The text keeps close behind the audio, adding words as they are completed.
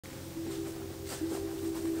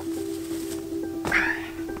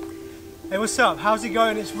Hey, what's up? How's it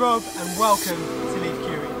going? It's Rob and welcome to Leave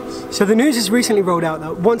Curious. So the news has recently rolled out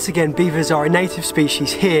that once again beavers are a native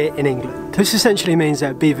species here in England. This essentially means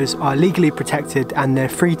that beavers are legally protected and they're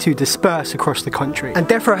free to disperse across the country. And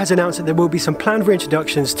DEFRA has announced that there will be some planned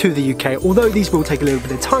reintroductions to the UK, although these will take a little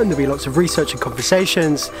bit of time. There'll be lots of research and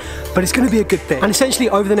conversations, but it's going to be a good thing. And essentially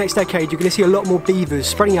over the next decade you're going to see a lot more beavers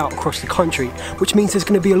spreading out across the country, which means there's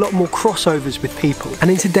going to be a lot more crossovers with people. And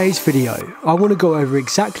in today's video I want to go over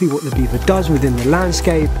exactly what the beaver does within the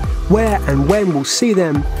landscape, where and when we'll see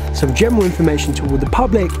them, some general information to all the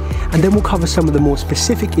public, and then we'll cover some of the more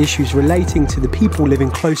specific issues relating to the people living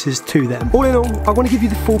closest to them. All in all, I want to give you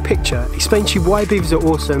the full picture, explain to you why beavers are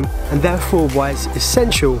awesome, and therefore why it's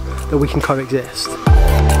essential that we can coexist.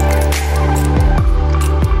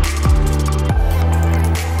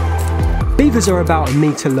 Beavers are about 1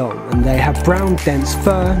 metre long and they have brown dense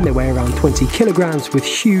fur. They weigh around 20 kilograms with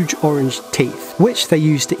huge orange teeth, which they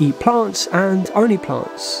use to eat plants and only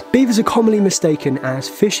plants. Beavers are commonly mistaken as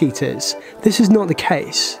fish eaters. This is not the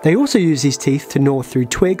case. They also use these teeth to gnaw through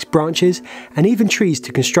twigs, branches and even trees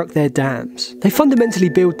to construct their dams. They fundamentally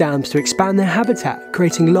build dams to expand their habitat,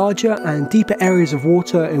 creating larger and deeper areas of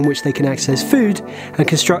water in which they can access food and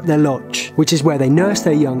construct their lodge, which is where they nurse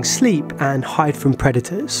their young, sleep and hide from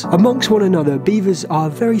predators. Amongst one another, beavers are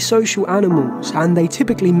very social animals and they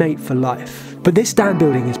typically mate for life. But this dam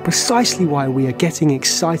building is precisely why we are getting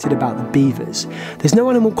excited about the beavers. There's no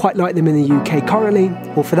animal quite like them in the UK currently,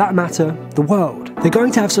 or for that matter, the world. They're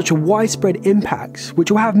going to have such a widespread impact,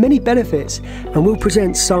 which will have many benefits and will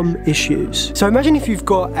present some issues. So imagine if you've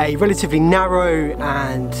got a relatively narrow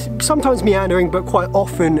and sometimes meandering, but quite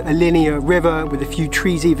often a linear river with a few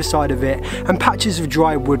trees either side of it and patches of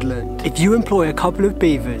dry woodland. If you employ a couple of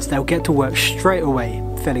beavers, they'll get to work straight away,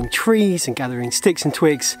 felling trees and gathering sticks and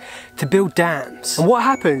twigs to build dams. And what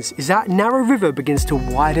happens is that narrow river begins to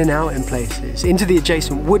widen out in places into the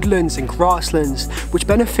adjacent woodlands and grasslands, which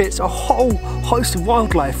benefits a whole host of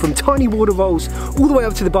wildlife, from tiny water voles all the way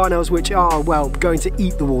up to the barn owls, which are, well, going to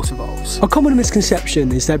eat the water voles. A common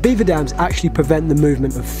misconception is that beaver dams actually prevent the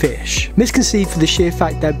movement of fish. Misconceived for the sheer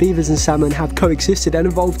fact that beavers and salmon have coexisted and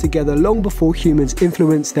evolved together long before humans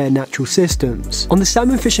influenced their natural systems. On the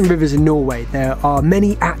salmon fishing rivers in Norway there are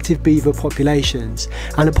many active beaver populations,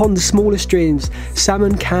 and upon the smaller streams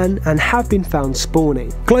salmon can and have been found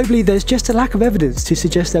spawning. Globally there's just a lack of evidence to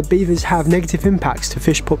suggest that beavers have negative impacts to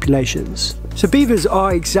fish populations. So beavers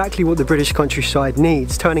are exactly what the British countryside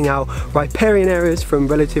needs, turning out riparian areas from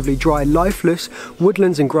relatively dry, lifeless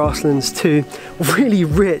woodlands and grasslands to really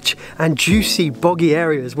rich and juicy boggy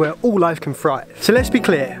areas where all life can thrive. So let's be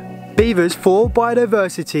clear, beavers for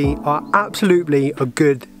biodiversity are absolutely a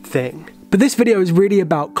good thing. But this video is really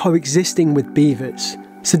about coexisting with beavers.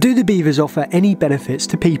 So do the beavers offer any benefits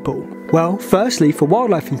to people? Well, firstly, for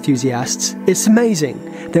wildlife enthusiasts, it's amazing.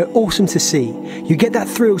 They're awesome to see. You get that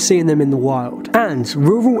thrill seeing them in the wild. And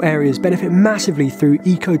rural areas benefit massively through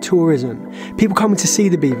ecotourism. People coming to see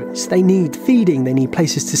the beavers, they need feeding, they need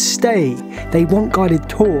places to stay, they want guided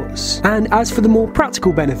tours. And as for the more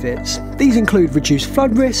practical benefits, these include reduced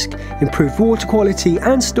flood risk, improved water quality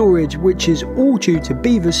and storage, which is all due to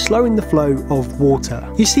beavers slowing the flow of water.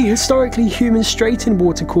 You see, historically humans straightened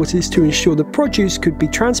watercourses to ensure the produce could be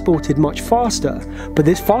transported much faster, but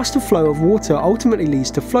this faster flow of water ultimately leads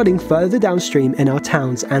to flooding further downstream in our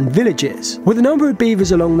towns and villages. With a number of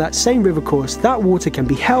beavers along that same river course, that water can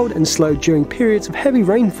be held and slowed during periods of heavy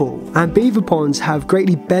rainfall, and beaver ponds have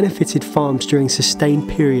greatly benefited farms during sustained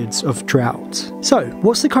periods of drought. So,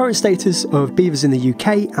 what's the current status of beavers in the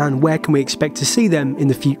UK and where can we expect to see them in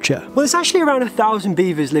the future? Well, there's actually around 1,000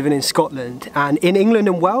 beavers living in Scotland, and in England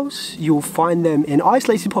and Wales you'll find them in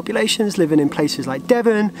isolated populations living in places like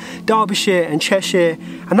Devon, Derbyshire and Cheshire,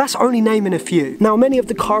 and that's only naming a few. Now, many of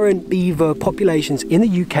the current beaver populations in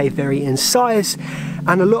the UK vary in size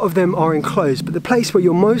and a lot of them are enclosed, but the place where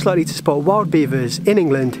you're most likely to spot wild beavers in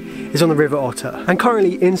England is on the River Otter. And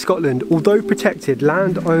currently in Scotland, although protected,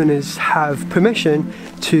 landowners have permission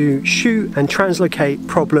to shoot and translocate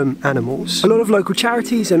problem animals. A lot of local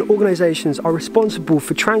charities and organisations are responsible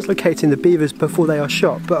for translocating the beavers before they are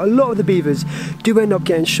shot, but a lot of the beavers do end up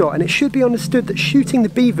getting shot, and it should be understood that shooting the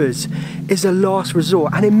beavers is a last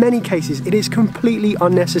resort, and in many cases it is completely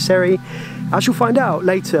unnecessary, as you'll find out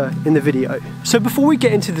later in the video. So before we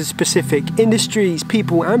get into the specific industries,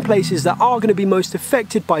 people and places that are going to be most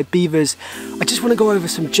affected by beavers, I just want to go over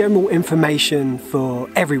some general information for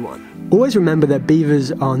everyone. Always remember that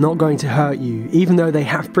beavers are not going to hurt you, even though they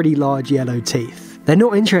have pretty large yellow teeth. They're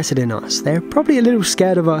not interested in us, they're probably a little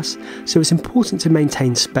scared of us, so it's important to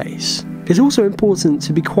maintain space. It's also important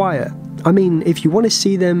to be quiet. I mean, if you want to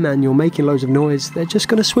see them and you're making loads of noise, they're just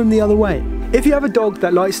going to swim the other way. If you have a dog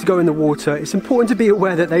that likes to go in the water, it's important to be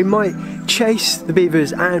aware that they might chase the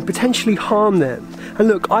beavers and potentially harm them. And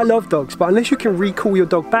look, I love dogs, but unless you can recall your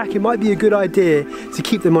dog back, it might be a good idea to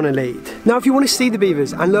keep them on a lead. Now, if you want to see the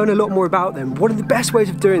beavers and learn a lot more about them, one of the best ways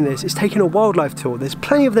of doing this is taking a wildlife tour. There's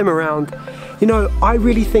plenty of them around. You know, I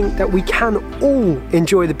really think that we can all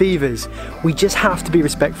enjoy the beavers. We just have to be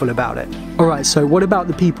respectful about it. Alright, so what about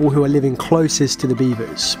the people who are living closest to the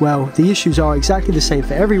beavers? Well, the issues are exactly the same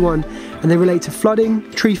for everyone, and they relate to flooding,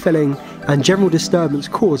 tree felling, and general disturbance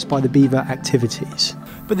caused by the beaver activities.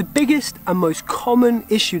 But the biggest and most common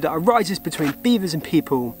issue that arises between beavers and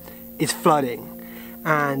people is flooding.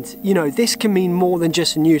 And you know, this can mean more than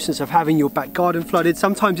just a nuisance of having your back garden flooded.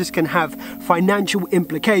 Sometimes this can have financial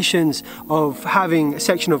implications of having a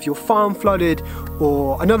section of your farm flooded,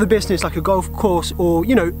 or another business like a golf course, or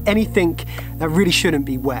you know, anything that really shouldn't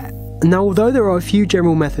be wet. Now, although there are a few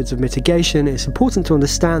general methods of mitigation, it's important to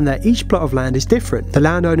understand that each plot of land is different. The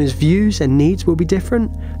landowner's views and needs will be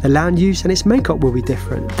different, the land use and its makeup will be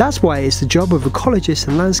different. That's why it's the job of ecologists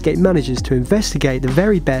and landscape managers to investigate the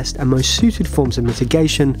very best and most suited forms of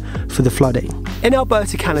mitigation for the flooding. In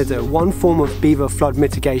Alberta, Canada, one form of beaver flood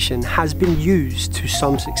mitigation has been used to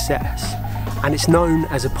some success, and it's known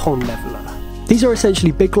as a pond leveler. These are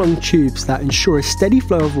essentially big long tubes that ensure a steady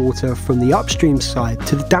flow of water from the upstream side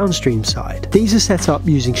to the downstream side. These are set up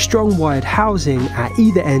using strong wired housing at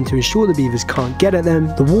either end to ensure the beavers can't get at them.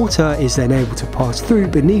 The water is then able to pass through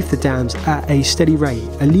beneath the dams at a steady rate,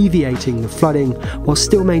 alleviating the flooding while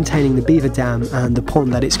still maintaining the beaver dam and the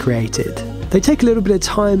pond that it's created. They take a little bit of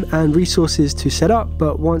time and resources to set up,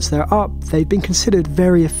 but once they're up, they've been considered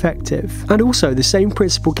very effective. And also, the same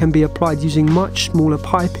principle can be applied using much smaller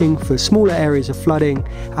piping for smaller areas of flooding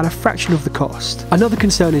at a fraction of the cost. Another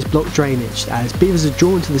concern is block drainage, as beavers are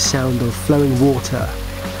drawn to the sound of flowing water,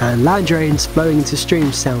 and land drains flowing into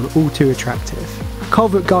streams sound all too attractive.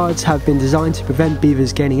 Culvert guards have been designed to prevent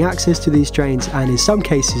beavers gaining access to these drains, and in some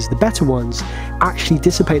cases the better ones actually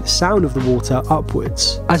dissipate the sound of the water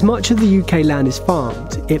upwards. As much of the UK land is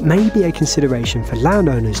farmed, it may be a consideration for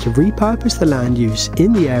landowners to repurpose the land use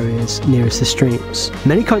in the areas nearest the streams.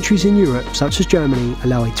 Many countries in Europe, such as Germany,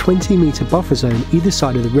 allow a 20-metre buffer zone either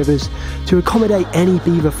side of the rivers to accommodate any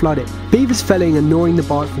beaver flooding. Beavers felling and gnawing the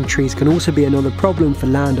bark from trees can also be another problem for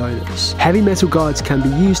landowners. Heavy metal guards can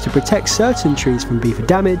be used to protect certain trees from beaver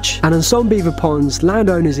damage, and on some beaver ponds,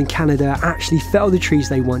 landowners in Canada actually fell the trees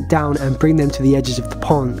they want down and bring them to the edges of the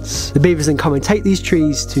ponds. The beavers then come and take these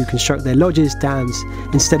trees to construct their lodges, dams,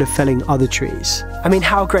 instead of felling other trees. I mean,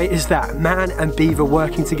 how great is that? Man and beaver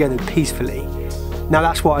working together peacefully. Now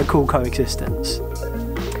that's what I call coexistence.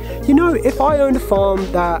 You know, if I owned a farm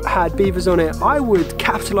that had beavers on it, I would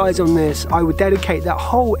capitalise on this. I would dedicate that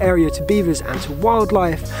whole area to beavers and to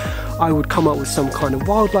wildlife. I would come up with some kind of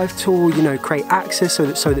wildlife tool, you know, create access so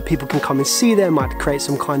that people can come and see them. I'd create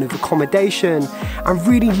some kind of accommodation and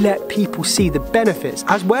really let people see the benefits,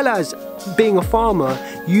 as well as being a farmer,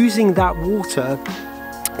 using that water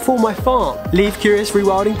for my farm. Leave Curious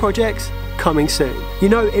rewilding projects coming soon. You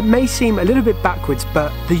know, it may seem a little bit backwards,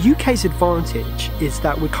 but the UK's advantage is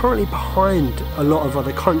that we're currently behind a lot of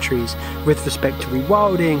other countries with respect to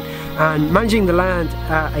rewilding and managing the land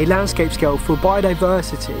at a landscape scale for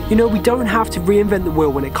biodiversity. You know, we don't have to reinvent the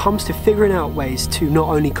wheel when it comes to figuring out ways to not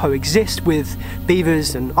only coexist with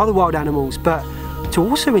beavers and other wild animals, but to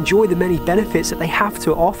also enjoy the many benefits that they have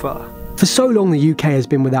to offer. For so long, the UK has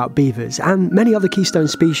been without beavers and many other keystone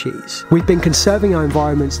species. We've been conserving our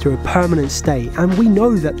environments to a permanent state, and we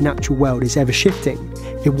know that the natural world is ever shifting.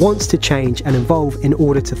 It wants to change and evolve in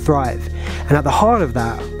order to thrive, and at the heart of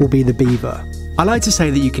that will be the beaver. I like to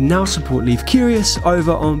say that you can now support Leave Curious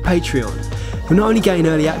over on Patreon. You'll not only gain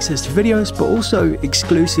early access to videos, but also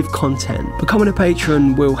exclusive content. Becoming a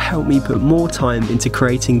patron will help me put more time into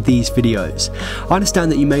creating these videos. I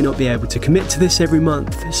understand that you may not be able to commit to this every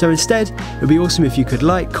month, so instead, it would be awesome if you could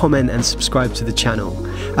like, comment and subscribe to the channel.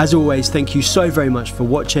 As always, thank you so very much for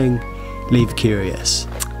watching. Leave Curious.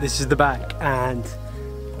 This is the back and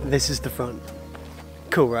this is the front.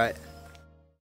 Cool, right?